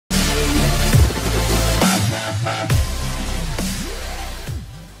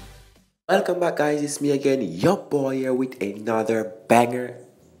Welcome back, guys. It's me again, your boy here with another banger.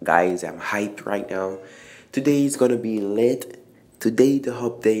 Guys, I'm hyped right now. Today is gonna be lit. Today the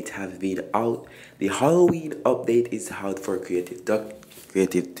update has been out. The Halloween update is out for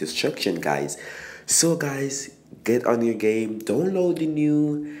creative destruction, guys. So guys, get on your game, download the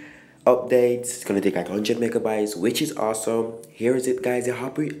new updates. It's gonna take like 100 megabytes, which is awesome. Here is it, guys. A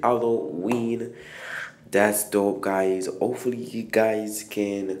happy Halloween. That's dope, guys. Hopefully you guys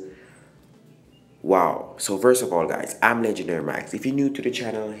can. Wow. So first of all, guys, I'm Legendary Max. If you're new to the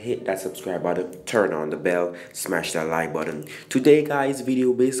channel, hit that subscribe button, turn on the bell, smash that like button. Today, guys,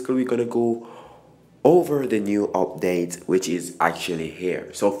 video basically we're gonna go over the new update, which is actually here.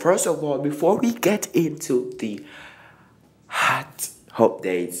 So first of all, before we get into the hot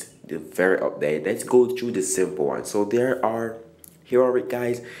updates, the very update, let's go through the simple one. So here are it,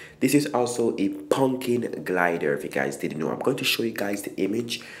 guys. This is also a pumpkin glider. If you guys didn't know, I'm going to show you guys the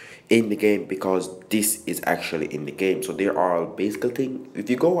image in the game because this is actually in the game. So there are basic thing. If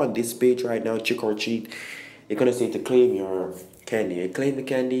you go on this page right now, trick or treat, you're gonna say to claim your candy. You claim the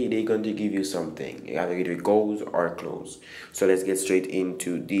candy, they're going to give you something. You either either gold or clothes. So let's get straight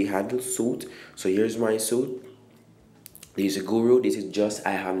into the handle suit. So here's my suit. This is a guru. This is just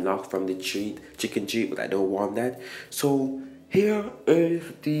I have knocked from the chicken treat, but I don't want that. So here is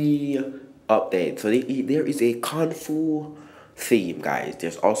the update. So there is a kung fu theme, guys.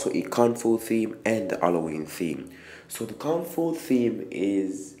 There's also a kung fu theme and the Halloween theme. So the kung fu theme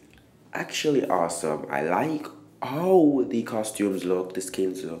is actually awesome. I like how the costumes look, the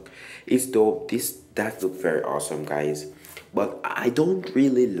skins look. It's dope. That look very awesome, guys. But I don't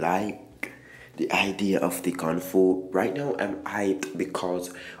really like the idea of the kung fu. Right now I'm hyped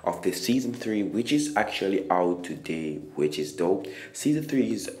because of the season 3, which is actually out today, which is dope. Season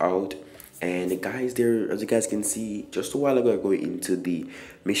 3 is out, and guys, there, as you guys can see, just a while ago I go into the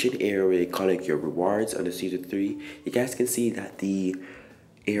mission area where you collect your rewards on the season 3. You guys can see that the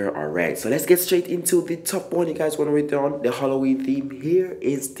air are red. So let's get straight into the top one. You guys want to write down the Halloween theme. Here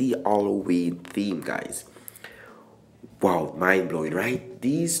is the Halloween theme, guys. Wow, mind blowing, right?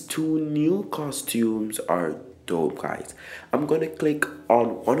 These two new costumes are dope, guys. I'm gonna click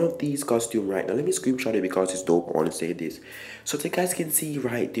on one of these costumes right now. Let me screenshot it because it's dope. I want to say this. So you guys can see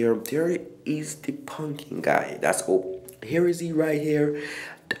right there is the pumpkin guy. That's cool. Here is he right here.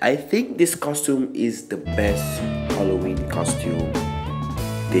 I think this costume is the best Halloween costume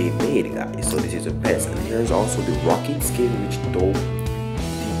they made, guys. So this is the best. And here's also the rocket skin, which dope.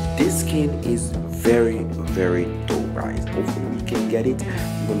 This skin is very dope, guys. Hopefully we can get it.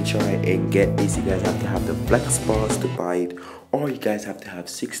 I'm gonna try and get this. You guys have to have the black spots to buy it, or you guys have to have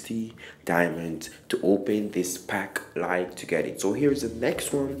 60 diamonds to open this pack live to get it. So here's the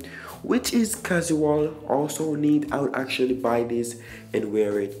next one, which is casual. Also need, I would actually buy this and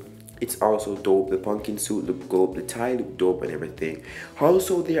wear it. It's also dope. The pumpkin suit look dope, the tie look dope and everything.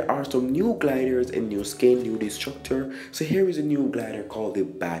 Also, there are some new gliders and new skin, new destructor. So here is a new glider called the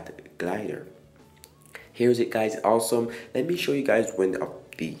Bat Glider. Here's it, guys. Awesome. Let me show you guys when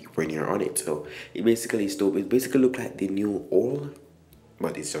you're on it. So it basically is dope. It basically look like the new oil,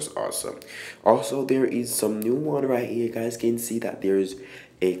 but it's just awesome. Also, there is some new one right here. You guys can see that there's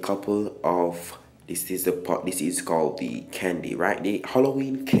a couple of this is called the candy, right? The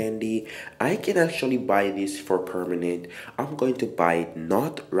Halloween candy. I can actually buy this for permanent. I'm going to buy it,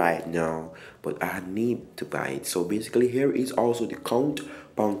 not right now, but I need to buy it. So basically here is also the Count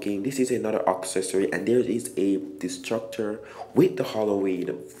Pumpkin. This is another accessory, and there is a destructor with the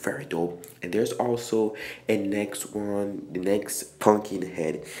Halloween, very dope. And there's also a next one, the next pumpkin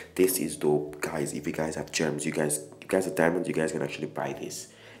head. This is dope, guys. If you guys have gems, you guys have diamonds, you guys can actually buy this,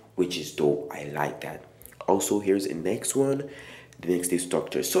 which is dope. I like that. Also, here's the next one, the next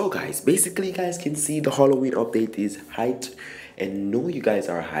destructor. So guys, basically you guys can see the Halloween update is hyped, and know you guys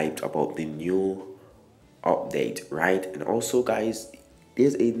are hyped about the new update, right? And also, guys,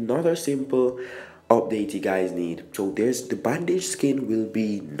 there's another simple update you guys need. So there's the bandage skin will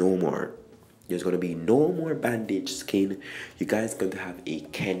be no more. There's gonna be no more bandage skin. You guys going to have a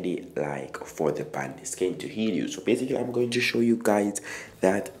candy like for the bandage skin to heal you. So basically I'm going to show you guys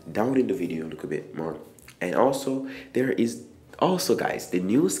that down in the video a little bit more. And also there is also, guys, the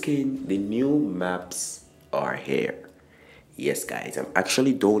new skin, the new maps are here. Yes, guys, I'm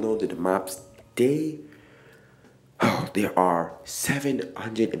actually downloaded the maps. There are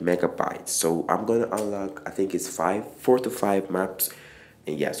 700 megabytes. So I'm gonna unlock, I think it's 4 to 5 maps.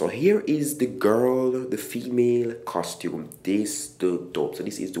 And yeah, so here is the girl, the female costume. This the dope. So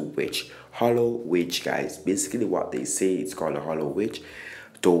this is the witch, Hollow Witch, guys. Basically what they say, it's called a Hollow Witch.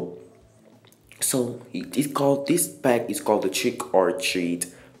 Dope. So it's called, this pack is called the Trick or Treat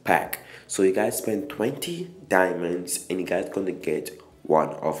pack. So you guys spend 20 diamonds and you guys gonna get one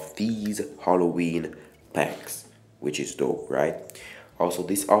of these Halloween packs, which is dope, right? Also,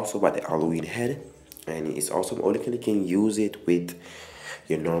 this also got the Halloween head, and it's also only you can use it with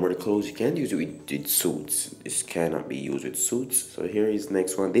your normal clothes. You can't use it with suits. This cannot be used with suits. So here is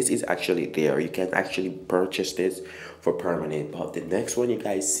next one. This is actually there. You can actually purchase this for permanent. But the next one you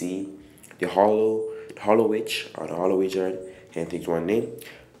guys see, the Hollow Witch or the Hollow Wizard, can't think one name.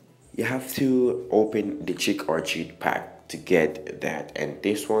 You have to open the Trick or Treat pack to get that. And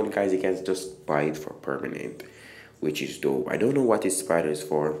this one, guys, you can just buy it for permanent, which is dope. I don't know what this spider is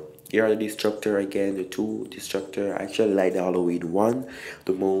for. Here are the Destructor again, the two Destructor. I actually like the Halloween one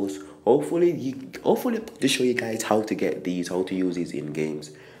the most. Hopefully to show you guys how to get these, how to use these in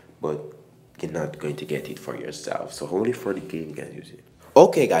games, but you're not going to get it for yourself. So only for the game you can use it.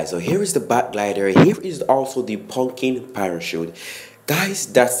 Okay guys, so here is the back glider. Here is also the pumpkin parachute. Guys,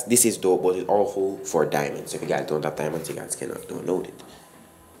 this is dope, but it's also for diamonds. If you guys don't have diamonds, you guys cannot download it.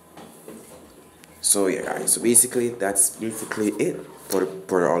 So yeah guys, so basically that's basically it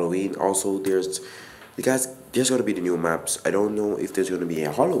for Halloween. Also there's gonna be the new maps. I don't know if there's gonna be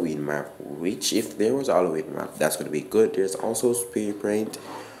a Halloween map, which if there was a Halloween map, that's gonna be good. There's also spray paint,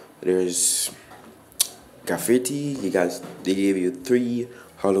 there's graffiti. You guys, they gave you 3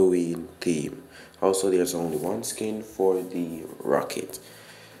 Halloween theme. Also there's only one skin for the rocket.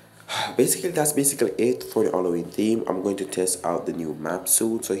 Basically that's basically it for the Halloween theme. I'm going to test out the new map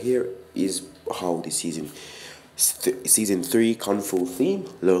soon. So here is how the season 3 Kung Fu theme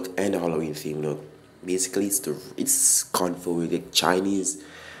look and the Halloween theme look. Basically it's Kung Fu with the Chinese,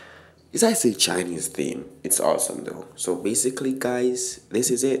 it's actually Chinese theme. It's awesome though. So basically guys, this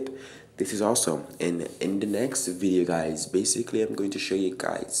is it. This is awesome. And in the next video guys, basically I'm going to show you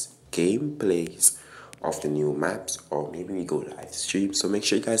guys gameplays of the new maps, or maybe we go live stream. So make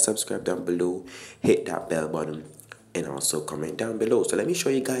sure you guys subscribe down below, hit that bell button, and also comment down below. So let me show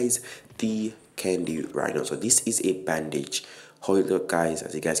you guys the candy right now. So this is a bandage. How it look guys,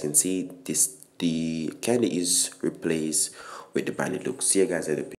 as you guys can see, the candy is replaced with the bandage look. See you guys at the